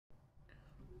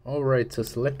Alright, so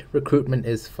selective recruitment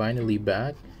is finally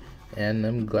back, and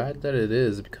I'm glad that it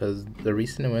is because the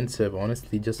recent events have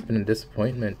honestly just been a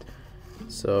disappointment.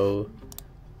 So,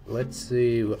 let's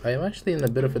see. I'm actually in a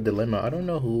bit of a dilemma. I don't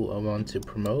know who I want to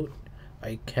promote.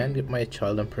 I can get my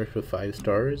child on perch with 5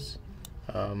 stars.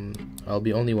 I'll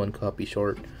be only one copy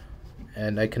short,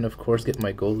 and I can, of course, get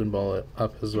my golden ball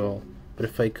up as well. But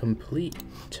if I complete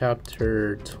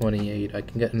chapter 28, I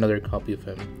can get another copy of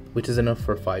him, which is enough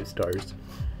for 5 stars.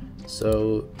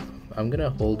 So I'm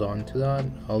gonna hold on to that.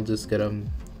 I'll just get them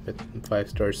at 5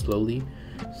 stars slowly.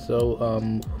 So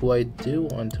who I do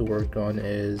want to work on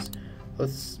is,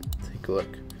 let's take a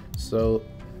look. So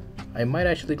I might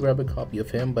actually grab a copy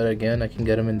of him, but again I can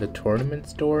get him in the tournament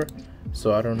store.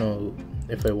 So I don't know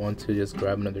if I want to just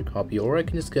grab another copy, or I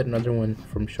can just get another one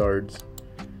from shards.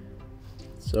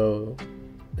 So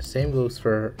the same goes for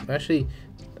her. Actually,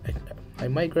 I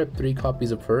might grab 3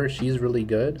 copies of her. She's really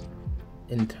good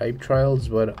in type trials,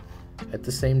 but at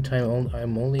the same time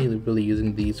I'm only really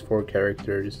using these 4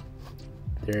 characters.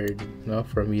 They're enough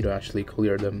for me to actually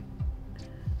clear them.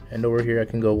 And over here I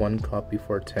can go 1 copy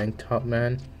for Tank Top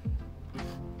Man.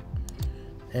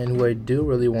 And who I do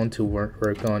really want to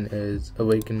work on is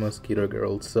Awakened Mosquito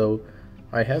Girl. So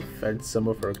I have fed some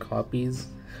of her copies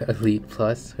Elite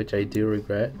Plus, which I do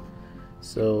regret.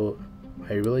 So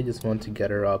I really just want to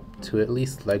get her up to at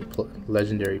least like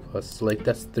Legendary Plus. Like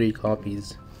that's 3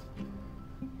 copies.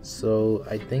 So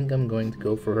I think I'm going to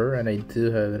go for her, and I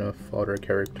do have enough other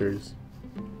characters.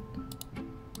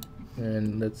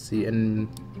 And let's see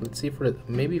for the,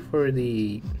 maybe for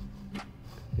the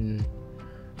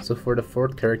so for the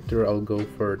 4th character I'll go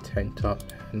for Tank Top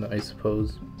Man, I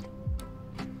suppose.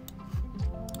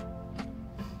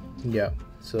 Yeah,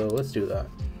 so let's do that.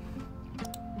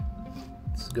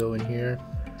 Let's go in here,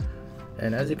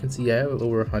 and as you can see I have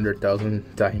over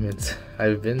 100,000 diamonds.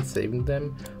 I've been saving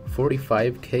them.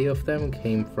 45k of them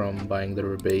came from buying the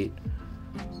rebate.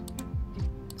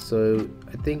 So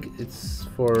I think it's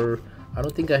for, I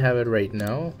don't think I have it right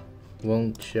now,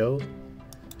 won't show.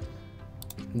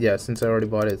 Yeah, since I already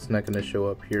bought it, it's not gonna show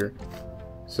up here.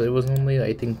 So it was only,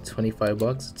 I think, 25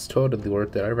 bucks. It's totally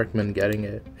worth it. I recommend getting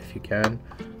it if you can.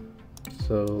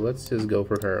 So let's just go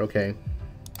for her. Okay.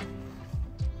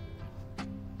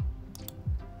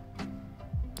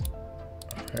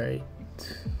 Alright.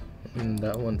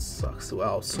 That one sucks.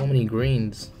 Wow, so many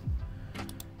greens.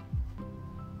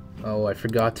 Oh, I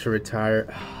forgot to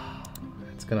retire.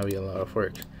 It's gonna be a lot of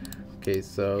work. Okay,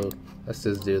 so let's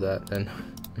just do that then.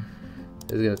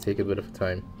 It's gonna take a bit of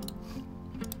time.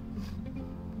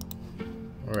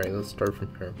 Alright, let's start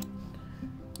from here.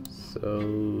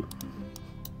 So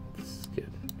let's get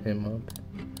him up.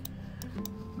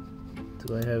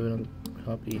 Do I have a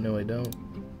copy? No, I don't.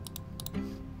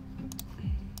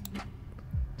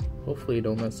 Hopefully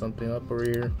don't mess something up over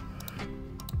here.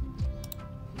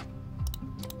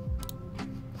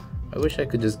 I wish I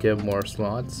could just get more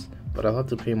slots, but I'll have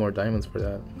to pay more diamonds for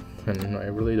that, and I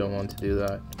really don't want to do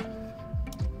that.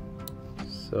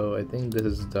 So I think this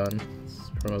is done. Let's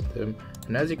promote them.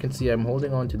 And as you can see, I'm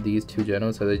holding on to these 2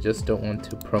 Genos as I just don't want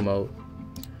to promote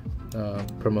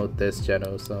this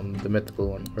Genos, the mythical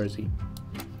one. Where is he?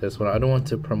 This one. I don't want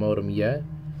to promote him yet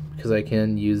because I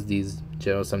can use these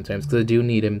Genos sometimes, because I do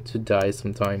need him to die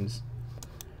sometimes.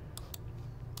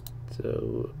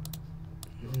 So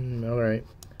alright.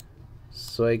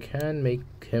 So I can make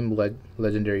him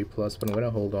Legendary Plus, but I'm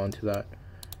gonna hold on to that.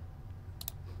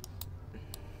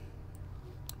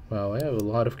 Wow, I have a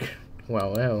lot of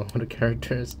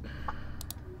characters.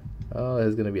 Oh,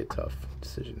 it's gonna be a tough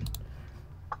decision.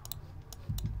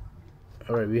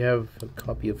 Alright, we have a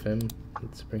copy of him.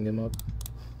 Let's bring him up.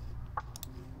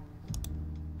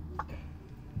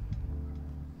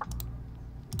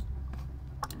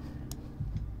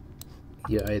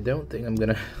 Yeah, I don't think I'm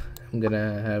gonna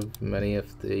have many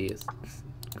of the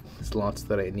slots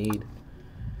that I need.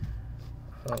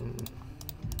 I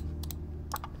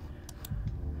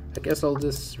guess I'll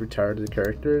just retire the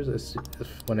characters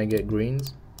when I get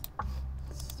greens.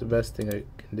 It's the best thing I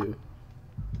can do.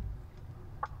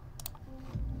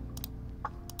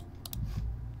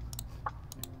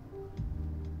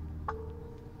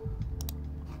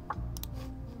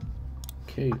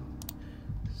 Okay,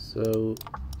 so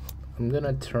I'm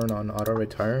gonna turn on auto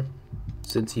retire,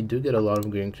 since you do get a lot of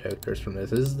green characters from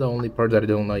this. This is the only part that I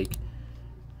don't like.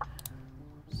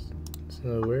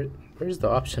 So where's the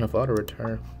option of auto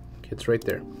retire? Okay, it's right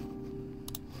there.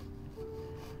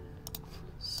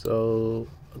 So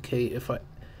okay, if I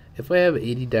have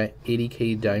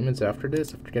 80k diamonds after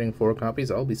this, after getting 4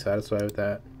 copies, I'll be satisfied with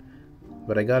that.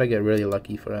 But I gotta get really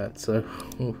lucky for that. So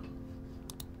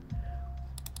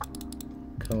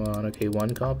Come on, okay,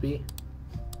 1 copy.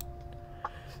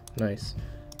 Nice.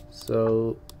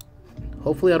 So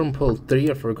hopefully I don't pull 3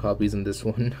 or 4 copies in this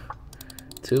one.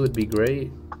 2 would be great.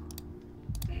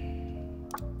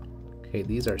 Okay,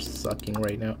 these are sucking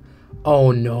right now.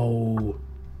 Oh no.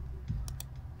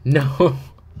 No.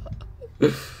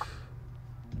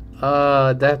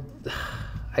 That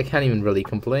I can't even really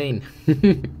complain.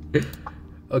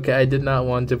 Okay, I did not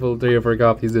want to pull 3 or 4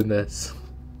 copies in this.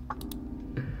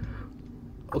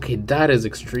 Okay, that is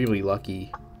extremely lucky.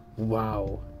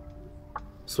 Wow.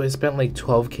 So I spent like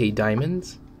 12k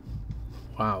diamonds?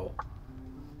 Wow.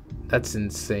 That's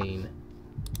insane.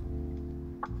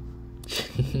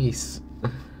 Jeez.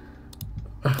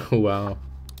 Wow.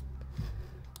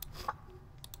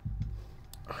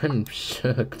 I'm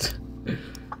shocked.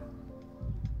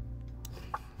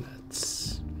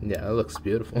 Yeah, that looks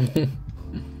beautiful.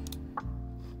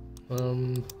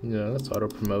 Yeah, let's auto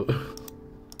promote.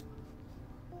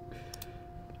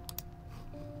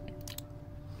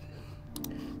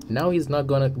 Now he's not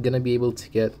gonna be able to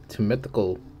get to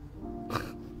mythical.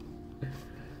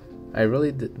 I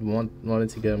really wanted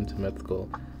to get him to mythical,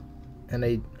 and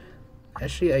I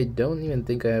don't even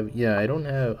think I have. Yeah, I don't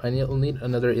have. I'll need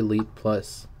another elite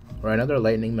plus or another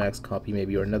lightning max copy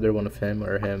maybe, or another one of him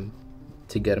or him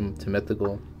to get him to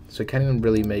mythical. So I can't even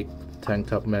really make Tank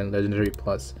Top Man legendary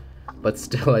plus, but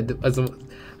still I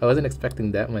wasn't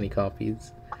expecting that many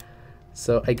copies.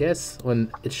 So I guess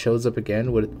when it shows up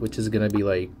again, which is gonna be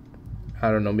like, I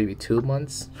don't know, maybe 2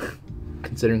 months,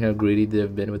 considering how greedy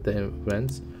they've been with the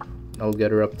events, I'll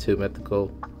get her up to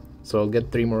mythical. So I'll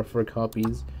get 3 more 4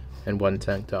 copies and 1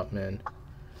 Tank Top Man.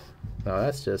 Now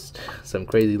that's just some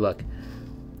crazy luck.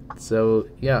 So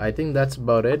yeah, I think that's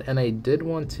about it, and I did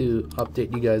want to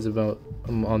update you guys about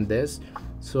on this.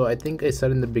 So I think I said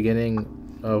in the beginning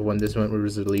of when this event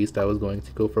was released I was going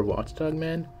to go for Watchdog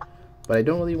Man, but I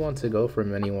don't really want to go for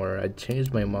him anymore. I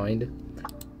changed my mind.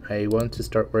 I want to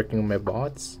start working on my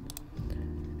bots,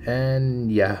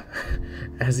 and yeah,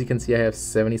 as you can see I have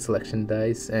 70 selection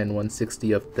dice and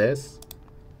 160 of this.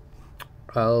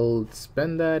 I'll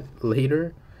spend that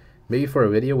later, maybe for a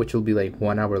video which will be like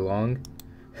 1 hour long.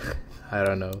 I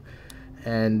don't know.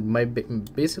 And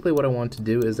basically what I want to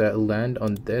do is land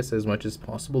on this as much as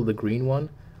possible, the green one,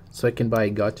 so I can buy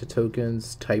gacha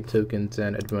tokens, type tokens,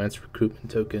 and advanced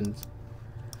recruitment tokens.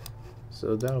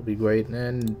 So that'll be great.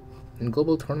 And in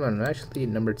global tournament I'm actually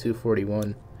number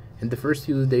 241. In the first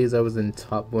few days I was in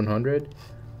top 100,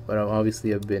 but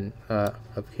obviously I've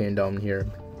came down here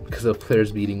because of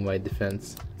players beating my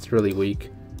defense. It's really weak.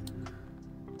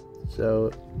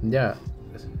 So yeah,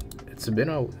 it's been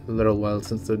a little while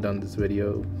since I've done this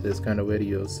kind of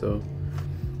video, so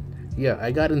yeah,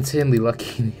 I got insanely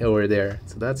lucky over there,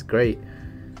 so that's great.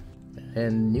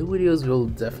 And new videos will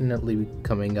definitely be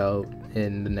coming out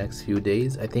in the next few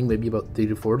days. I think maybe about 3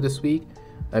 to 4 this week.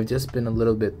 I've just been a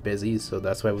little bit busy, so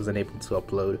that's why I wasn't able to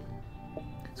upload.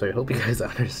 So I hope you guys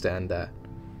understand that.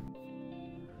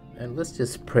 And let's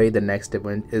just pray the next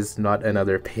event is not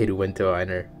another pay to win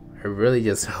diviner. I really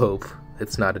just hope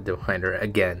it's not a diviner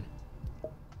again.